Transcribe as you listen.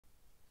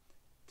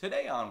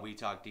Today on We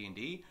Talk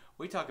D&D,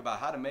 we talk about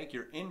how to make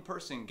your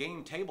in-person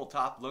game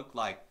tabletop look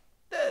like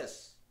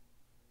this,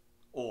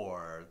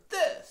 or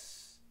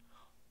this,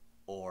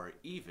 or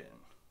even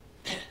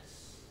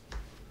this.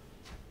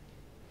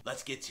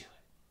 Let's get to it.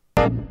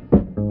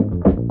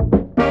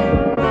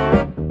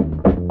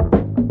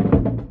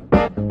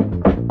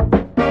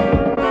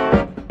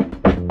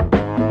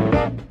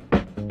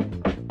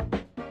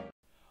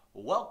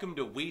 Welcome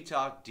to We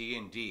Talk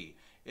D&D.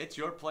 It's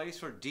your place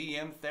for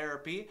DM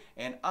therapy,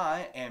 and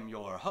I am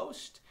your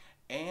host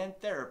and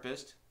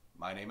therapist.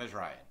 My name is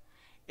Ryan.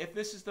 If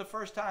this is the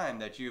first time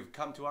that you've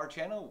come to our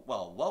channel,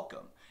 well,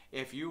 welcome.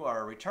 If you are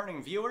a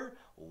returning viewer,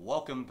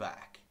 welcome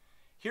back.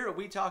 Here at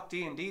We Talk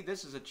D&D,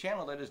 this is a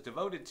channel that is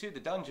devoted to the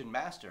Dungeon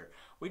Master.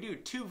 We do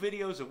 2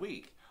 videos a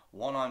week,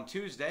 one on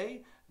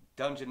Tuesday,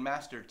 Dungeon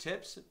Master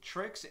tips,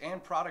 tricks,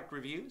 and product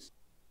reviews.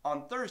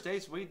 On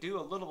Thursdays, we do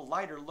a little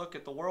lighter look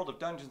at the world of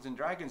Dungeons &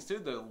 Dragons through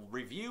the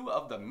review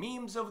of the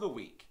memes of the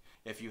week.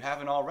 If you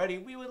haven't already,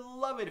 we would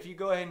love it if you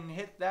go ahead and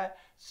hit that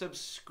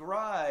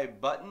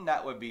subscribe button.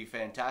 That would be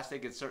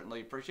fantastic. It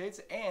certainly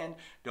appreciates. And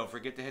don't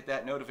forget to hit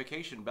that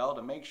notification bell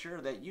to make sure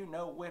that you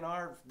know when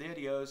our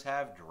videos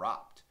have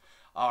dropped.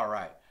 All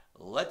right,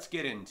 let's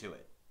get into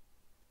it.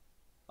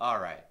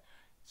 All right,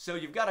 so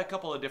you've got a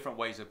couple of different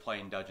ways of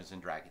playing Dungeons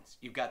 & Dragons.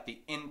 You've got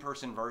the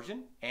in-person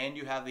version and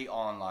you have the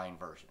online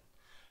version.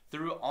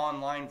 Through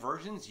online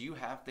versions, you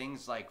have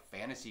things like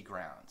Fantasy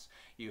Grounds.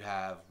 You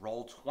have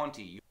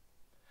Roll20.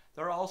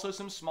 There are also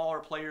some smaller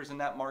players in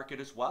that market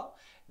as well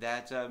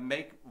that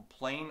make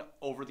playing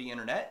over the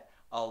internet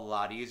a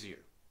lot easier.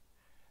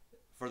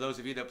 For those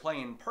of you that play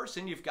in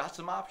person, you've got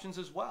some options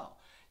as well.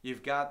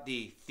 You've got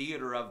the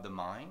Theater of the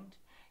Mind.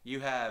 You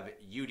have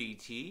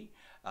UDT,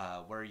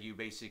 where you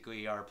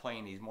basically are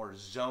playing these more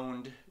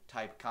zoned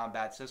type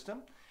combat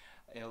system,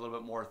 and a little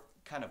bit more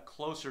kind of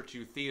closer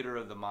to Theater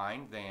of the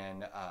Mind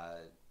than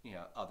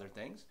other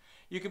things.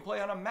 You can play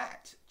on a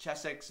mat.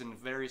 Chessex and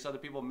various other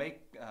people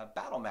make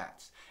battle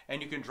mats, and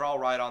you can draw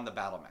right on the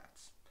battle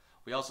mats.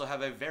 We also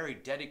have a very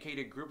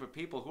dedicated group of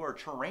people who are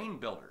terrain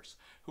builders,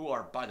 who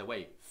are, by the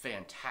way,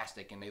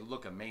 fantastic, and they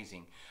look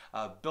amazing.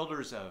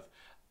 Builders of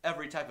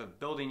every type of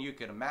building you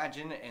can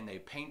imagine, and they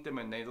paint them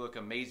and they look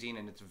amazing,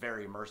 and it's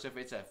very immersive.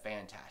 It's a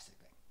fantastic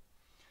thing.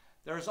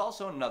 There's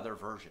also another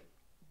version,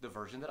 the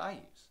version that I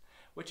use,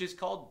 which is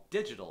called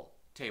Digital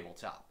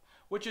Tabletop,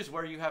 which is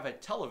where you have a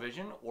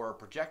television or a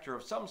projector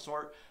of some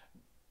sort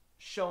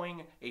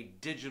showing a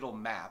digital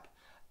map,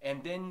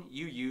 and then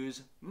you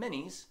use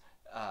minis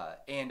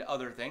and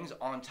other things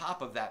on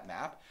top of that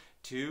map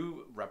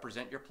to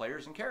represent your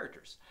players and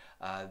characters.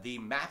 The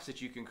maps that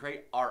you can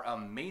create are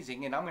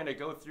amazing, and I'm going to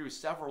go through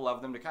several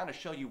of them to kind of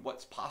show you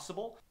what's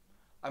possible.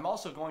 I'm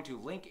also going to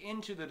link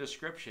into the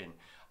description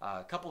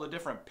a couple of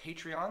different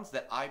Patreons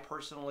that I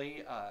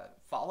personally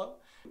follow.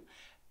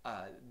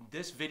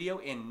 This video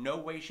in no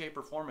way, shape,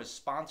 or form is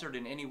sponsored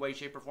in any way,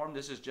 shape, or form.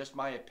 This is just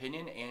my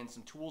opinion and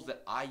some tools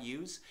that I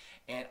use,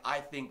 and I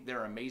think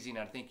they're amazing,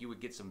 and I think you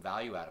would get some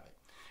value out of it.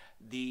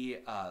 The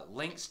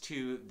links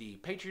to the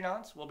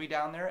Patreons will be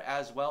down there,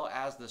 as well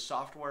as the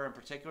software in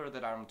particular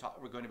that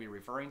we're going to be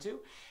referring to.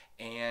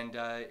 And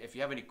if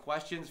you have any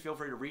questions, feel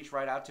free to reach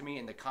right out to me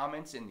in the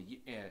comments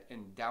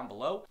and down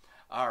below.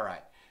 All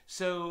right,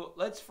 so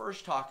let's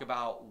first talk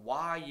about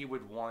why you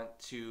would want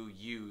to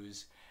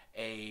use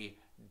a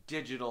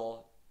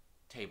digital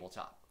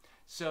tabletop.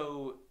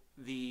 So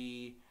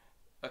a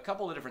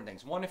couple of different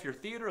things. One, if you're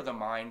Theater of the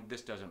Mind,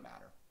 this doesn't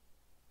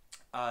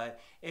matter.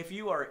 If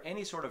you are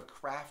any sort of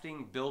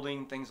crafting,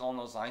 building, things along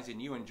those lines,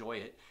 and you enjoy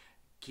it,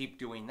 keep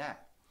doing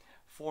that.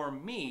 For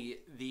me,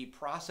 the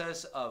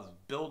process of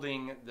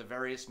building the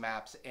various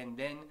maps and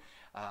then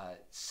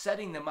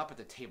setting them up at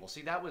the table.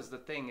 See, that was the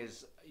thing,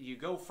 is you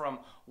go from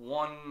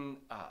one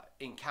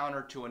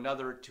encounter to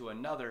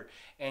another,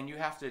 and you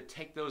have to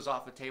take those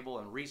off the table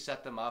and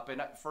reset them up.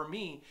 And for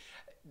me,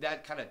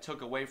 that kind of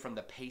took away from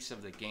the pace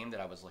of the game that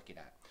I was looking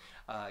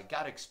at.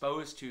 Got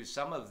exposed to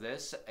some of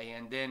this,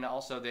 and then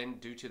also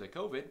due to the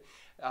COVID,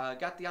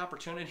 got the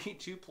opportunity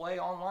to play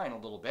online a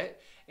little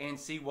bit and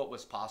see what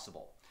was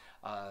possible.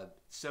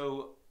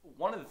 So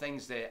one of the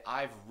things that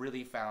I've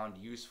really found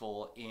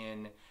useful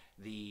in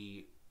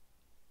the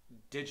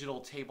digital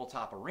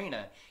tabletop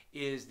arena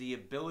is the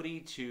ability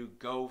to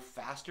go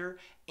faster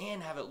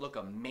and have it look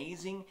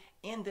amazing,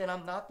 and then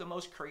I'm not the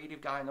most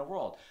creative guy in the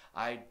world.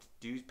 I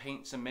do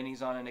paint some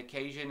minis on an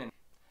occasion,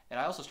 and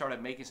I also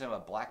started making some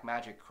of Black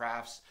Magic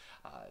Crafts,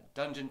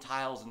 dungeon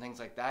tiles and things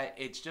like that.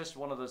 It's just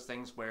one of those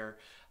things where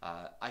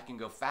I can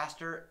go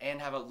faster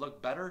and have it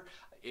look better.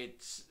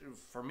 It's,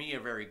 for me, a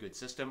very good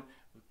system.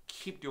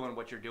 Keep doing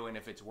what you're doing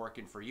if it's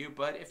working for you.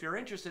 But if you're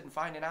interested in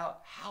finding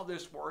out how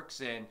this works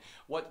and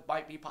what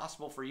might be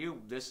possible for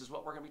you, this is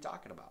what we're going to be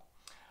talking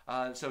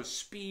about. So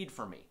speed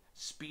for me.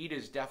 Speed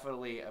is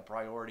definitely a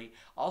priority.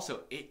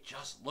 Also, it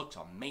just looks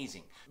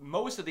amazing.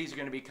 Most of these are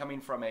going to be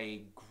coming from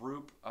a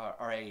group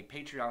or a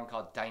Patreon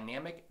called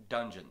Dynamic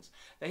Dungeons.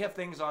 They have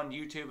things on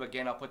YouTube.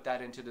 Again, I'll put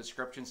that into the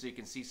description so you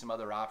can see some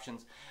other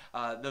options.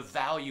 The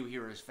value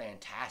here is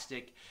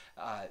fantastic.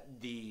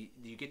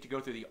 you get to go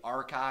through the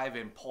archive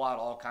and pull out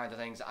all kinds of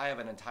things. I have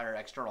an entire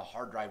external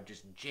hard drive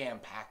just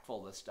jam-packed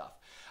full of stuff.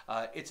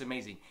 It's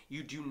amazing.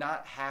 You do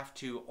not have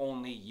to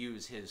only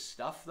use his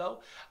stuff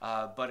though,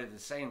 but at the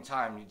same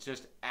time, it's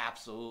just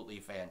absolutely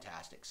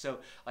fantastic. So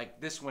like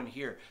this one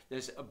here,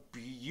 there's a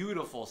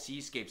beautiful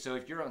seascape. So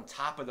if you're on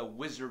top of the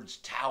wizard's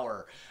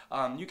tower,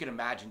 you can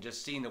imagine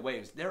just seeing the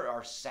waves. There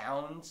are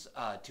sounds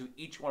to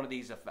each one of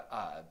these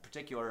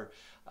particular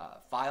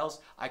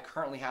files. I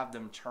currently have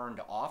them turned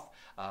off.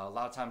 A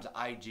lot of times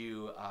I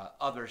do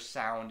other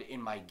sound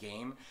in my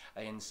game,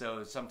 and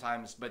so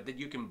sometimes, but then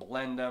you can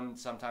blend them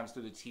sometimes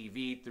through the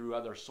TV, through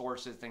other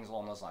sources, things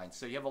along those lines.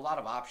 So you have a lot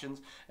of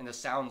options, and the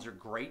sounds are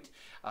great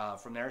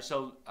from there.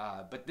 So,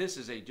 but this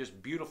is a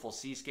just beautiful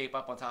seascape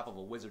up on top of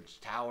a wizard's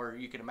tower.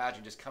 You can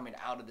imagine just coming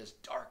out of this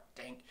dark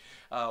tank,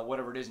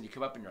 whatever it is, and you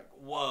come up and you're like,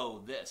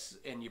 whoa, this,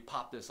 and you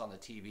pop this on the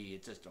TV.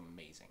 It's just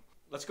amazing.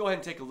 Let's go ahead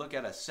and take a look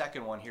at a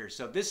second one here.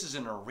 So this is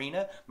an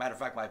arena. Matter of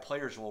fact, my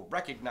players will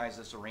recognize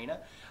this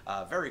arena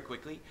very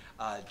quickly.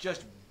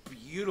 Just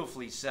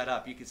beautifully set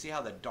up. You can see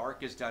how the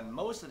dark is done.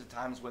 Most of the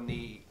times when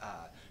the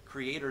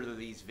creators of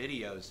these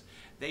videos,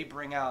 they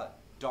bring out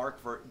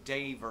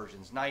day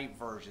versions, night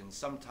versions,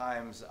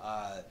 sometimes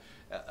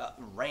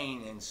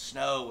rain and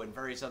snow and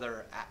various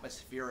other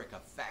atmospheric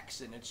effects,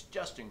 and it's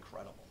just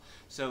incredible.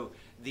 So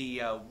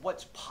the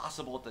what's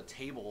possible at the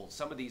table,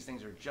 some of these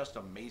things are just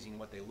amazing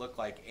what they look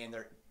like, and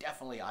they're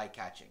definitely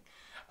eye-catching.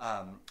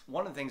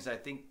 One of the things that I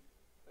think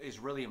is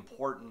really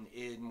important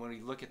when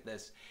we look at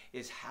this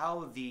is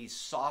how the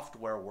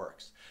software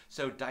works.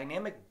 So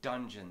Dynamic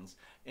Dungeons,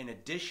 in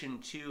addition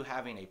to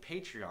having a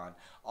Patreon,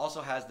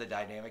 also has the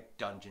Dynamic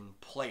Dungeon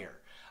Player.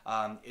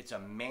 It's a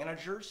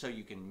manager, so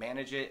you can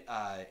manage it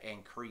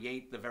and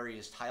create the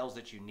various tiles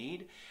that you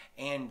need,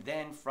 and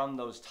then from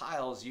those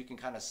tiles you can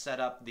kind of set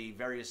up the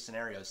various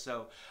scenarios.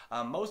 So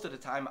most of the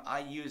time I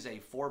use a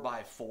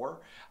 4x4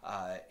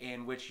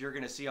 in which you're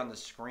going to see on the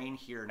screen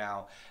here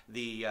now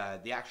the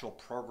actual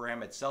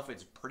program itself.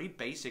 It's pretty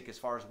basic as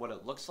far as what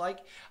it looks like,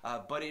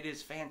 but it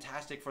is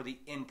fantastic for the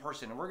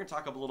in-person, and we're going to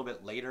talk a little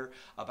bit later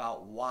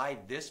about why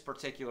this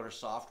particular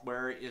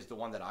software is the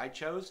one that I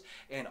chose,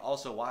 and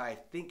also why I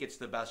think it's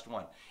the best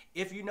one.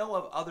 If you know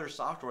of other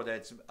software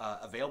that's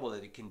available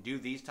that can do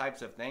these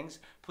types of things,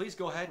 please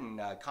go ahead and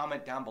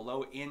comment down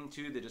below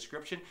into the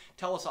description.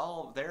 Tell us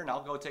all there, and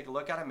I'll go take a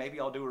look at it. Maybe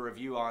I'll do a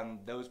review on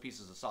those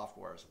pieces of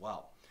software as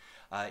well.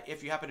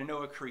 If you happen to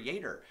know a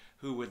creator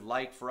who would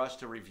like for us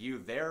to review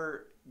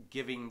their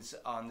givings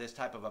on this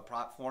type of a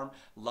platform,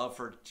 love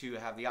to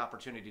have the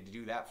opportunity to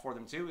do that for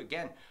them too.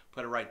 Again,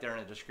 put it right there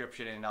in the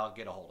description and I'll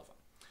get a hold of them.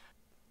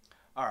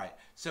 All right,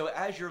 so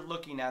as you're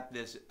looking at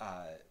this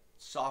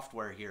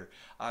software here,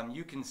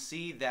 you can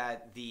see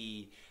that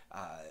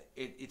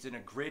it's in a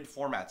grid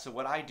format. So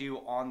what I do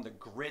on the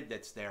grid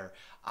that's there,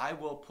 I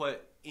will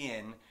put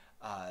in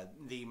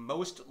the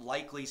most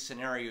likely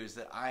scenarios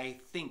that I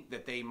think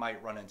that they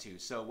might run into.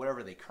 So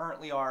whatever they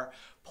currently are,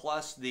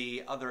 plus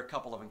the other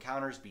couple of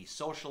encounters, be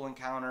social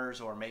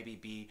encounters or maybe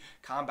be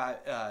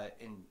combat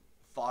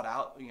thought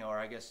out, or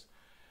I guess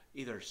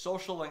either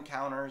social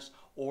encounters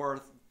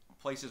or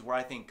places where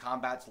I think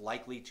combat's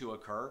likely to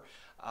occur.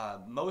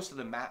 Most of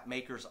the map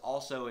makers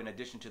also, in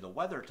addition to the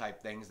weather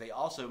type things, they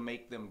also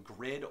make them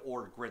grid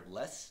or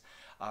gridless.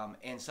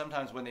 And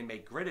sometimes when they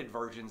make gridded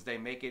versions, they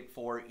make it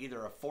for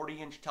either a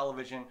 40-inch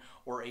television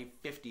or a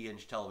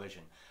 50-inch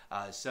television.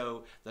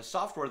 So the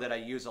software that I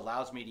use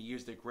allows me to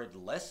use the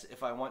gridless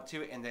if I want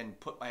to, and then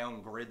put my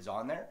own grids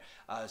on there.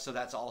 So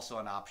that's also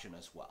an option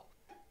as well.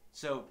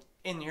 So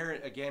in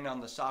here, again, on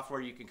the software,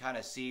 you can kind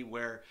of see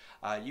where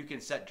you can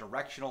set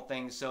directional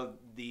things. So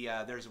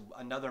there's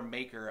another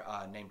maker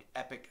named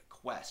Epic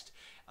Quest.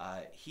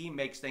 He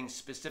makes things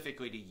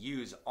specifically to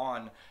use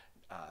on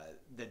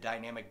the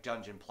Dynamic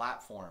Dungeon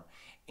platform.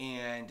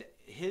 And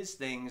his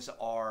things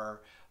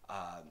are,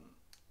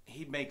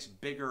 he makes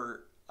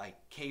bigger like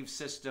cave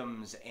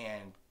systems,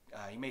 and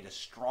he made a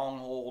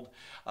stronghold,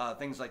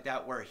 things like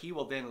that, where he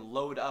will then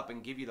load up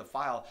and give you the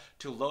file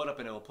to load up,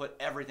 and it will put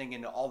everything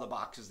into all the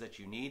boxes that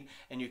you need,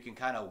 and you can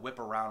kind of whip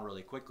around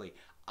really quickly.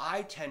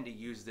 I tend to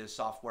use this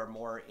software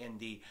more in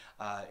the,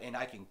 and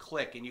I can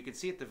click, and you can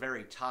see at the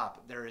very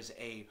top there is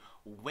a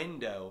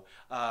window,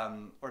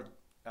 or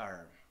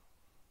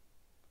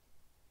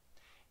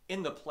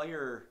in the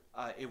player,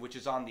 which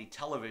is on the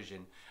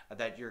television,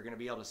 that you're going to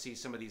be able to see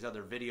some of these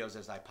other videos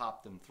as I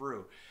pop them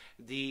through.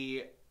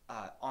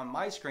 On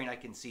my screen, I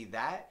can see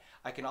that.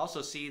 I can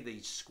also see the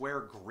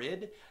square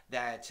grid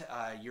that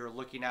you're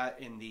looking at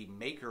in the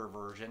maker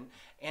version.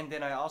 And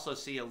then I also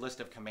see a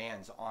list of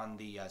commands on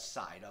the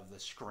side of the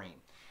screen.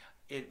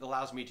 It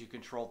allows me to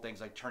control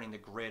things like turning the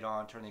grid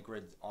on, turning the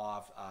grid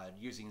off,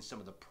 using some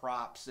of the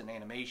props and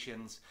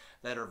animations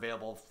that are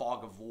available,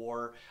 fog of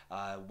war,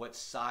 what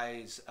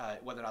size,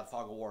 whether or not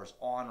fog of war is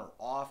on or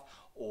off,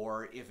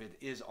 or if it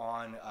is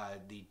on,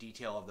 the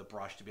detail of the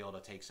brush to be able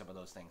to take some of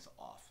those things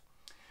off.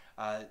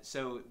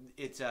 So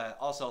it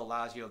also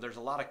allows you, there's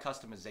a lot of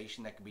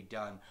customization that can be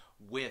done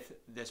with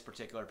this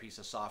particular piece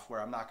of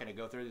software. I'm not going to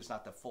go through this,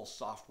 not the full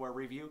software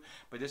review,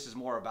 but this is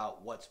more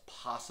about what's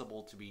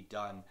possible to be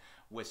done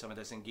with some of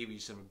this and give you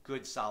some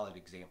good solid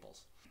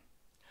examples.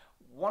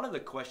 One of the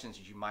questions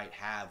that you might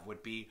have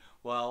would be,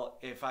 well,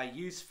 if I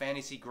use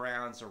Fantasy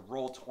Grounds or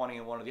Roll20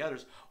 and one of the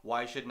others,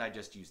 why shouldn't I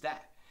just use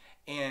that?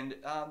 And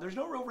there's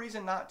no real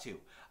reason not to,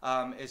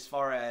 as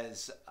far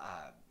as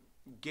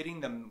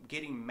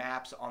getting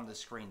maps on the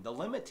screen. The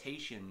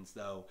limitations,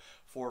 though,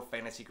 for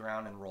Fantasy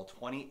Ground and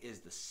Roll20 is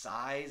the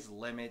size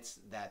limits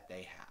that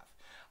they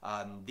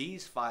have.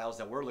 These files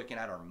that we're looking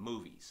at are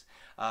movies.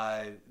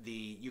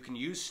 You can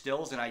use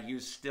stills, and I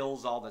use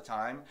stills all the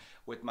time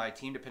with my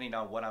team depending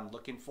on what I'm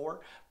looking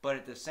for, but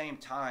at the same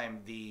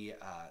time the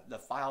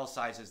file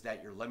sizes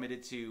that you're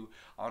limited to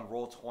on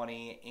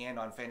Roll20 and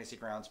on Fantasy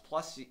Grounds,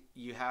 plus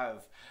you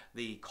have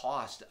the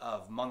cost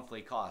of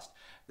monthly cost.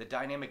 The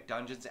dynamic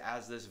dungeons,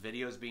 as this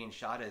video is being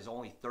shot, is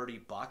only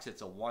 $30.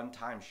 It's a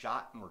one-time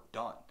shot and we're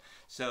done.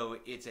 So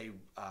it's a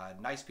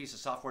nice piece of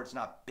software. It's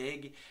not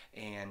big,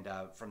 and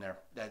from there,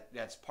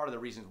 that's part of the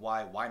reasons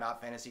why not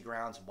Fantasy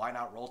Grounds, why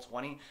not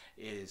Roll20,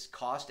 is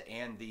cost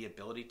and the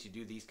ability to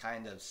do these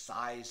kind of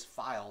size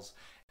files.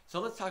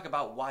 So let's talk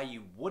about why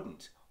you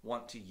wouldn't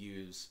want to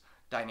use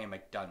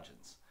dynamic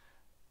dungeons.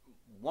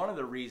 One of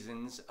the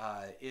reasons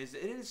is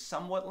it is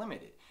somewhat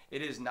limited.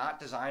 It is not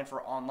designed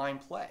for online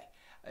play.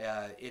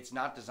 It's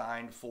not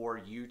designed for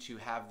you to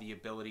have the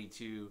ability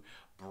to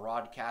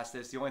broadcast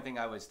this. The only thing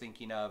I was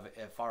thinking of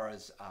as far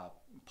as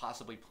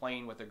possibly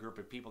playing with a group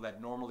of people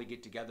that normally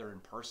get together in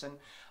person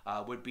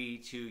would be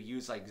to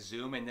use like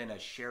Zoom and then a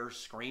share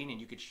screen,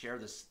 and you could share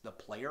the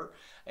player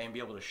and be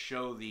able to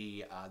show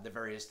the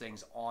various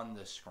things on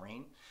the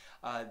screen.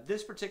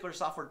 This particular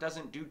software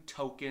doesn't do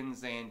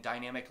tokens and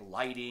dynamic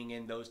lighting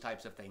and those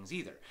types of things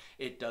either.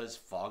 It does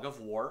Fog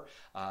of War,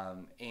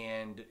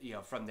 and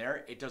from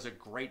there it does a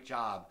great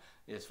job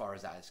as far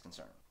as that is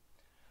concerned.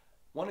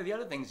 One of the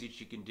other things that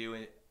you can do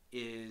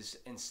is,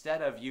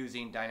 instead of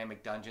using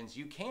dynamic dungeons,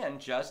 you can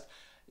just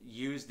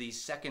use the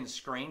second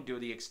screen, do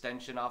the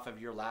extension off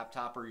of your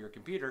laptop or your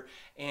computer,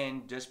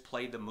 and just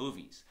play the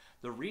movies.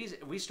 The reason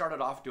we started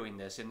off doing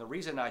this, and the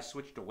reason I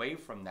switched away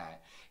from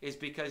that, is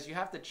because you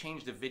have to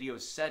change the video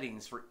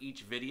settings for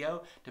each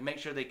video to make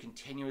sure they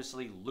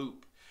continuously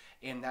loop.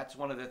 And that's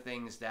one of the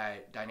things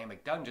that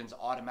Dynamic Dungeons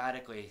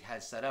automatically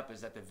has set up,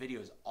 is that the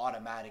videos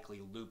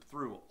automatically loop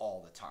through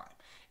all the time.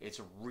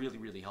 It's really,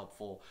 really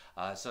helpful,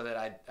 so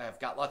that I've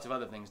got lots of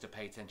other things to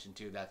pay attention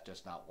to. That's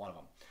just not one of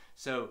them.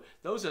 So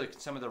those are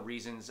some of the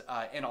reasons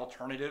and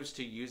alternatives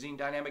to using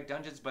Dynamic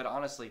Dungeons, but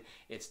honestly,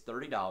 it's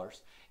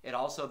 $30. It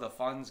also, the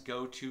funds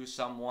go to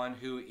someone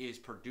who is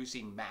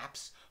producing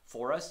maps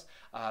for us.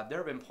 There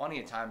have been plenty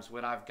of times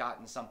when I've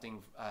gotten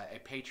something, a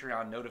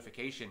Patreon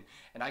notification,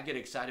 and I get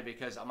excited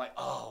because I'm like,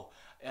 oh,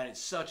 and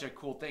it's such a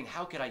cool thing.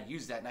 How could I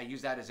use that? And I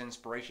use that as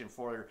inspiration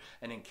for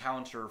an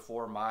encounter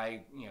for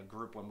my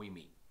group when we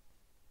meet.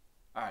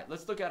 All right,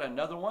 let's look at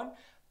another one.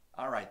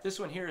 All right, this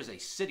one here is a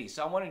city.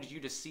 So I wanted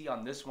you to see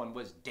on this one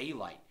was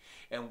daylight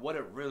and what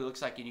it really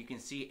looks like. And you can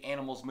see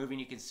animals moving.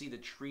 You can see the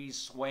trees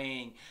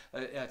swaying.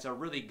 It's a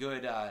really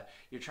good,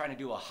 you're trying to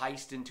do a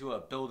heist into a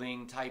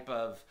building type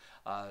of,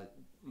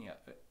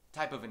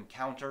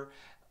 encounter.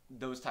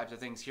 Those types of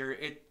things here.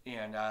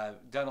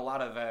 Done a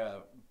lot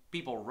of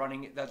people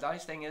running. The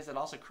nice thing is it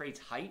also creates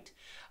height,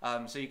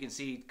 so you can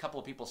see a couple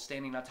of people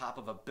standing on top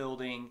of a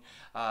building,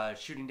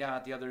 shooting down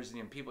at the others,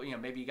 and people,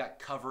 maybe you got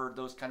covered.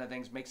 Those kind of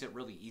things makes it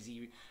really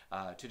easy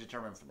to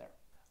determine from there.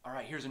 All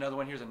right, here's another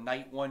one. Here's a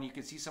night one. You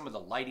can see some of the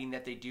lighting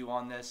that they do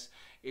on this.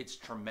 It's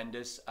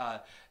tremendous.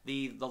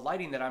 The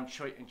lighting that I'm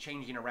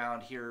changing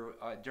around here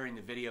during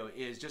the video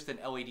is just an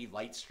LED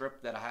light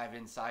strip that I have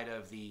inside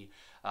of the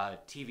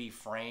TV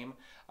frame.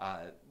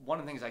 One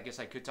of the things I guess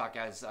I could talk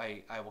as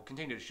I will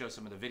continue to show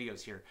some of the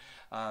videos here,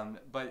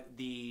 but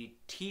the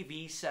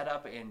TV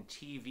setup and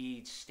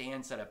TV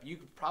stand setup,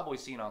 you've probably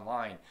seen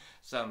online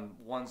some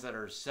ones that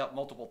are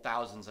multiple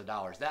thousands of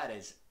dollars. That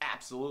is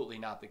absolutely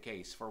not the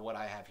case for what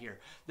I have here.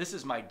 This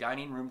is my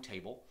dining room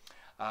table.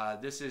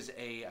 This is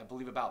I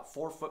believe about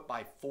 4 foot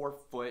by 4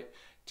 foot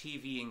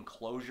TV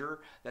enclosure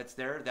that's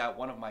there that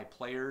one of my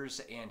players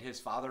and his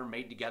father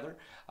made together.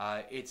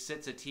 It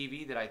sits a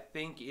TV that I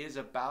think is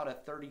about a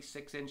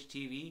 36-inch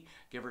TV,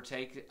 give or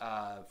take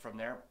from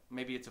there.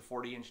 Maybe it's a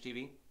 40-inch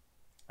TV.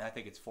 I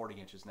think it's 40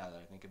 inches now that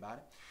I think about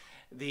it.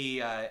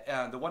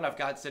 The one I've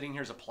got sitting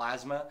here is a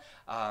plasma.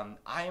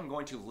 I am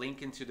going to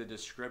link into the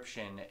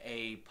description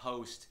a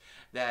post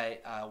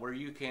that where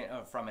you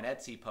can from an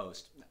Etsy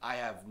post. I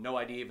have no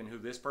idea even who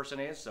this person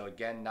is, so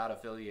again, not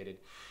affiliated.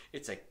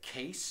 It's a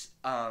case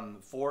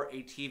for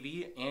a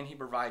TV, and he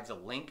provides a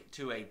link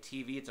to a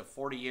TV. It's a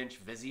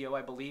 40-inch Vizio,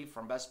 I believe,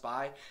 from Best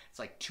Buy. It's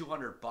like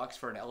 $200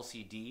 for an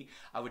LCD.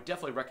 I would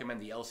definitely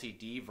recommend the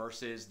LCD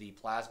versus the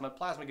plasma.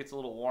 Plasma gets a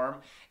little warm,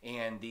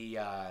 and the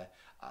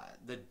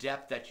the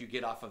depth that you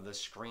get off of the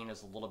screen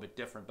is a little bit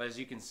different. But as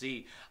you can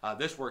see,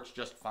 this works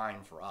just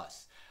fine for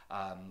us.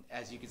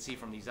 As you can see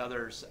from these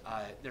others,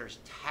 there's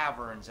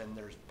taverns and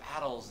there's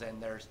battles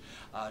and there's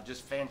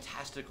just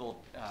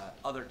fantastical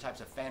other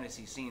types of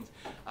fantasy scenes.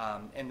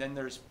 And then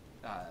there's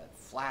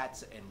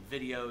flats and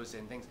videos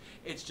and things.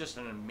 It's just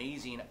an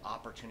amazing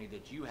opportunity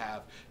that you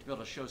have to be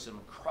able to show some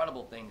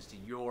incredible things to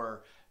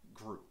your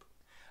group.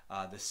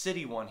 The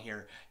city one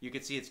here, you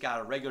can see it's got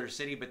a regular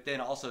city, but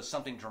then also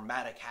something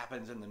dramatic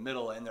happens in the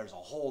middle and there's a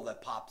hole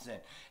that pops in.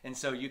 And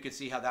so you can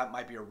see how that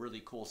might be a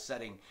really cool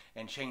setting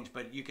and change.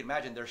 But you can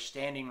imagine they're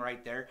standing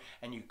right there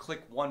and you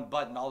click one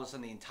button, all of a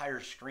sudden the entire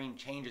screen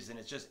changes and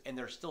it's just, and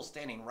they're still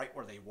standing right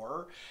where they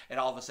were. And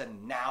all of a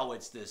sudden now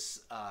it's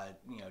this,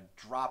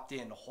 dropped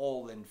in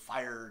hole and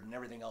fire and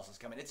everything else is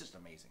coming. It's just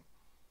amazing.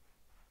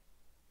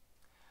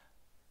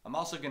 I'm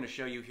also going to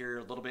show you here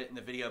a little bit in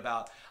the video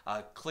about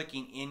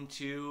clicking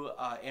into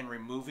and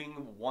removing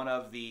one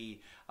of the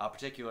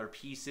particular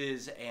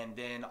pieces, and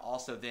then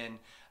also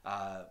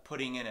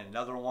putting in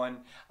another one.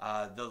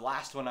 The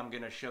last one I'm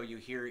going to show you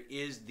here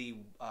is the,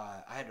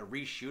 I had to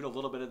reshoot a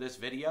little bit of this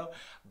video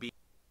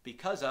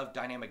because of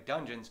Dynamic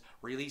Dungeons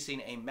releasing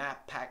a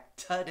map pack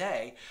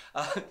today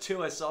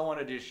to us. So I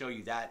wanted to show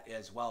you that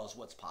as well as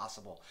what's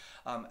possible.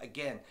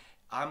 Again,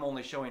 I'm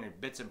only showing it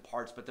bits and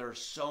parts, but there are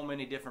so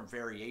many different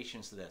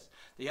variations to this.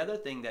 The other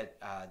thing that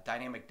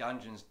Dynamic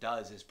Dungeons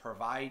does is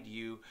provide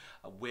you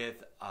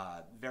with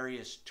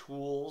various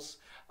tools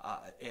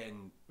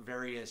and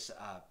various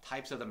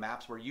types of the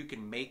maps where you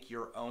can make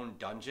your own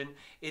dungeon.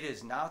 It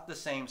is not the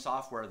same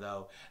software,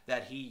 though,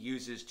 that he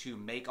uses to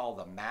make all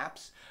the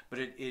maps, but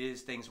it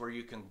is things where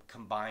you can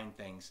combine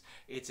things.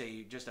 It's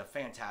just a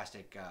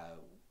fantastic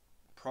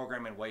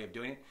program and way of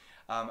doing it.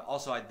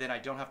 Also, I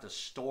don't have to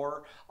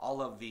store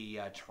all of the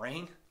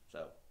terrain,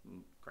 so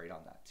great on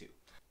that too.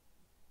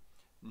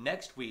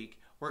 Next week,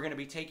 we're going to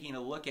be taking a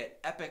look at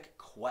Epic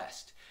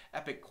Quest.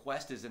 Epic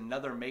Quest is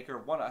another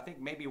maker. I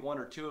think maybe one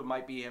or two, it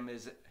might be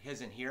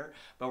his in here,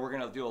 but we're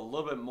going to do a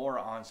little bit more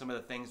on some of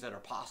the things that are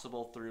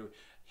possible through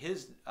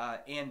his,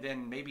 and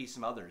then maybe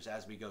some others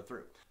as we go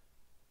through.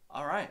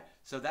 All right,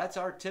 so that's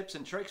our tips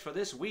and tricks for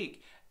this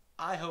week.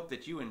 I hope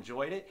that you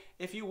enjoyed it.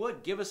 If you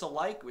would, give us a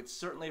like. We'd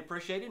certainly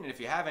appreciate it. And if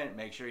you haven't,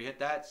 make sure you hit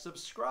that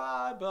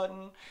subscribe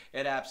button.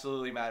 It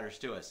absolutely matters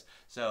to us.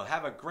 So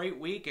have a great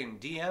week, and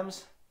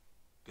DMs,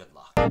 good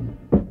luck.